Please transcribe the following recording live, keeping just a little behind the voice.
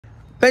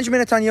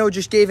Benjamin Netanyahu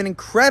just gave an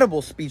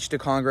incredible speech to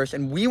Congress,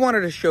 and we wanted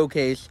to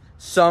showcase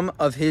some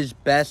of his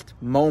best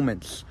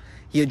moments.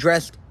 He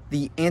addressed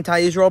the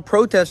anti-Israel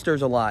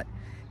protesters a lot.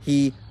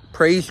 He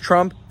praised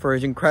Trump for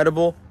his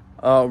incredible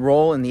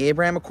role in the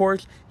Abraham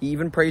Accords. He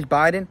even praised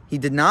Biden. He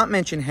did not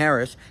mention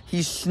Harris.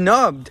 He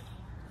snubbed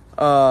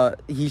Chuck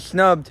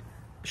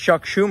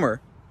Schumer,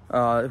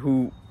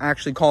 who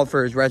actually called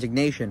for his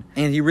resignation,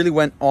 and he really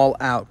went all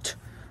out.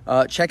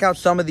 Check out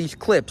some of these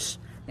clips,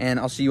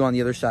 and I'll see you on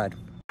the other side.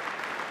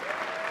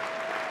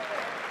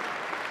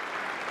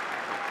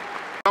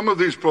 Some of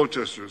these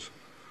protesters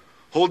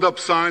hold up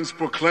signs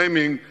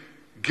proclaiming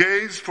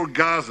gays for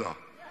Gaza.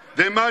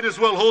 They might as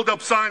well hold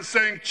up signs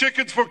saying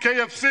chickens for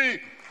KFC.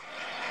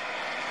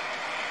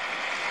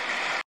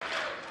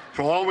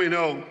 For all we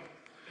know,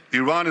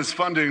 Iran is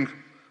funding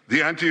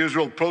the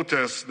anti-Israel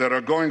protests that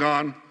are going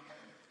on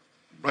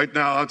right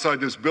now outside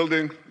this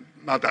building.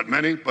 Not that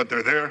many, but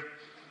they're there,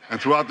 and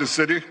throughout the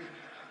city.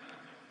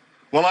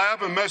 Well, I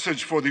have a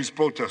message for these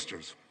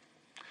protesters.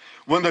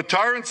 When the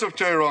tyrants of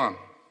Tehran,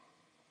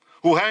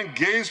 who hang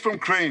gays from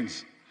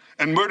cranes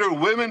and murder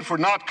women for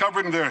not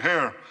covering their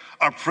hair,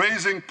 are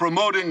praising,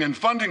 promoting, and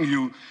funding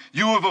you,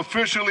 you have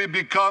officially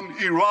become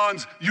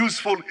Iran's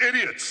useful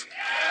idiots.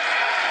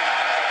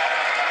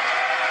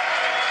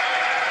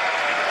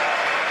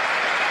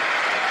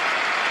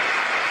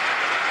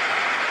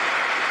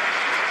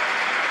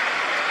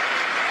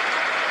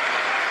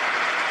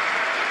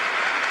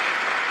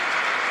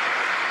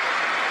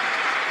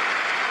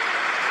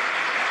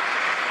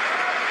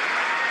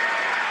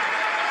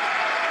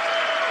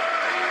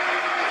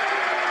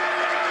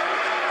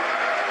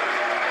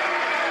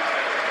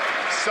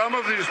 Some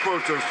of these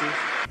protesters.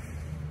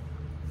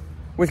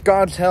 With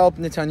God's help,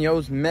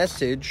 Netanyahu's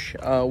message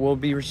will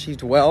be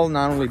received well,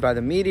 not only by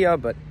the media,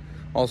 but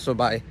also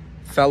by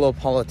fellow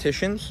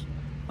politicians.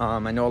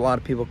 I know a lot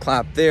of people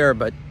clap there,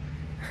 but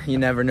you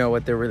never know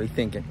what they're really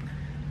thinking.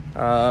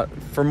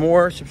 For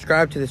more,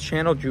 subscribe to this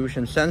channel, Jewish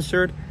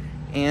Uncensored.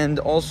 And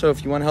also,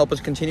 if you want to help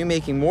us continue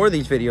making more of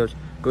these videos,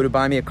 go to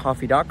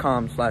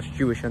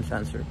buymeacoffee.com/Jewish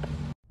Uncensored.